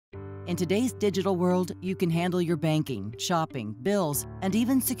In today's digital world, you can handle your banking, shopping, bills, and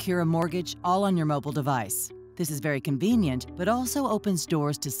even secure a mortgage all on your mobile device. This is very convenient, but also opens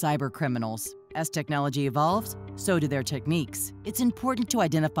doors to cyber criminals. As technology evolves, so do their techniques. It's important to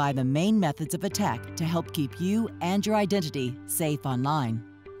identify the main methods of attack to help keep you and your identity safe online.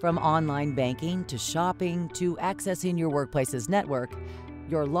 From online banking to shopping to accessing your workplace's network,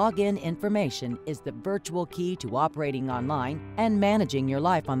 your login information is the virtual key to operating online and managing your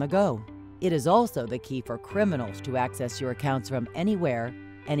life on the go. It is also the key for criminals to access your accounts from anywhere,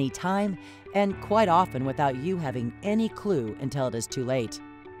 anytime, and quite often without you having any clue until it is too late.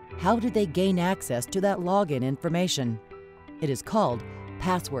 How do they gain access to that login information? It is called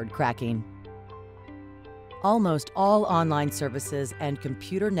password cracking. Almost all online services and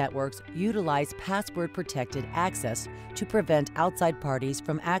computer networks utilize password-protected access to prevent outside parties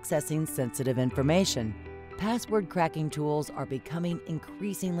from accessing sensitive information. Password cracking tools are becoming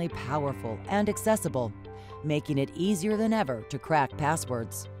increasingly powerful and accessible, making it easier than ever to crack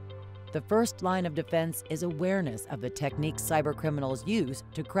passwords. The first line of defense is awareness of the techniques cybercriminals use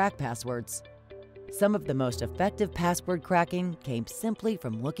to crack passwords. Some of the most effective password cracking came simply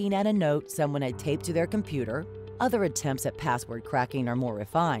from looking at a note someone had taped to their computer. Other attempts at password cracking are more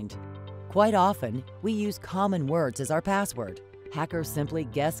refined. Quite often, we use common words as our password. Hackers simply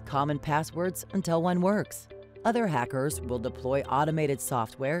guess common passwords until one works. Other hackers will deploy automated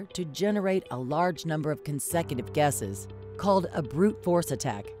software to generate a large number of consecutive guesses, called a brute force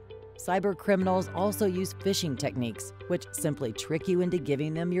attack. Cybercriminals also use phishing techniques, which simply trick you into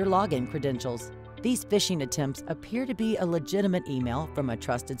giving them your login credentials. These phishing attempts appear to be a legitimate email from a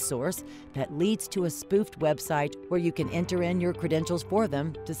trusted source that leads to a spoofed website where you can enter in your credentials for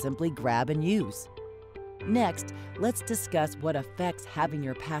them to simply grab and use. Next, let's discuss what effects having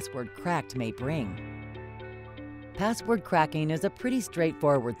your password cracked may bring. Password cracking is a pretty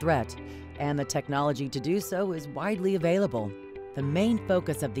straightforward threat, and the technology to do so is widely available. The main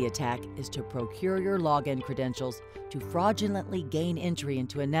focus of the attack is to procure your login credentials to fraudulently gain entry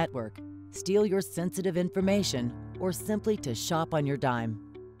into a network, steal your sensitive information, or simply to shop on your dime.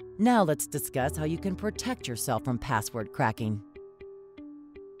 Now let's discuss how you can protect yourself from password cracking.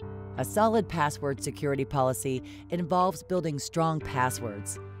 A solid password security policy involves building strong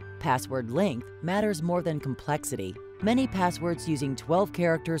passwords. Password length matters more than complexity. Many passwords using 12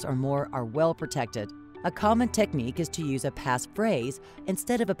 characters or more are well protected. A common technique is to use a passphrase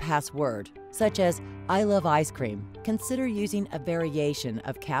instead of a password, such as "I love ice cream." Consider using a variation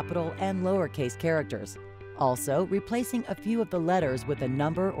of capital and lowercase characters. Also, replacing a few of the letters with a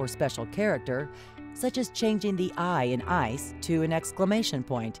number or special character, such as changing the I in ice to an exclamation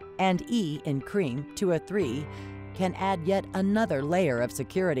point and E in cream to a 3, can add yet another layer of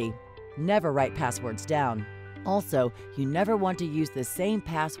security. Never write passwords down. Also, you never want to use the same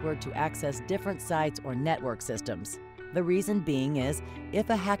password to access different sites or network systems. The reason being is, if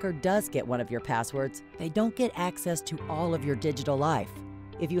a hacker does get one of your passwords, they don't get access to all of your digital life.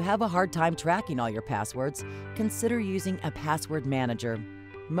 If you have a hard time tracking all your passwords, consider using a password manager.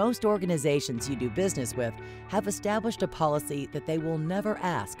 Most organizations you do business with have established a policy that they will never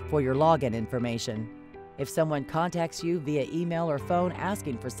ask for your login information. If someone contacts you via email or phone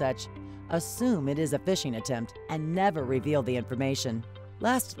asking for such, assume it is a phishing attempt and never reveal the information.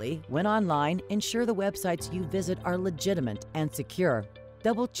 Lastly, when online, ensure the websites you visit are legitimate and secure.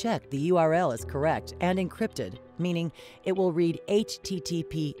 Double-check the URL is correct and encrypted, meaning it will read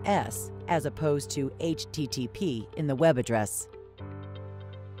HTTPS as opposed to HTTP in the web address.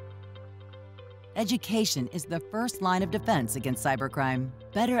 Education is the first line of defense against cybercrime.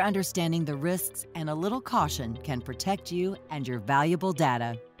 Better understanding the risks and a little caution can protect you and your valuable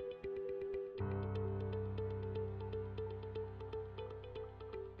data.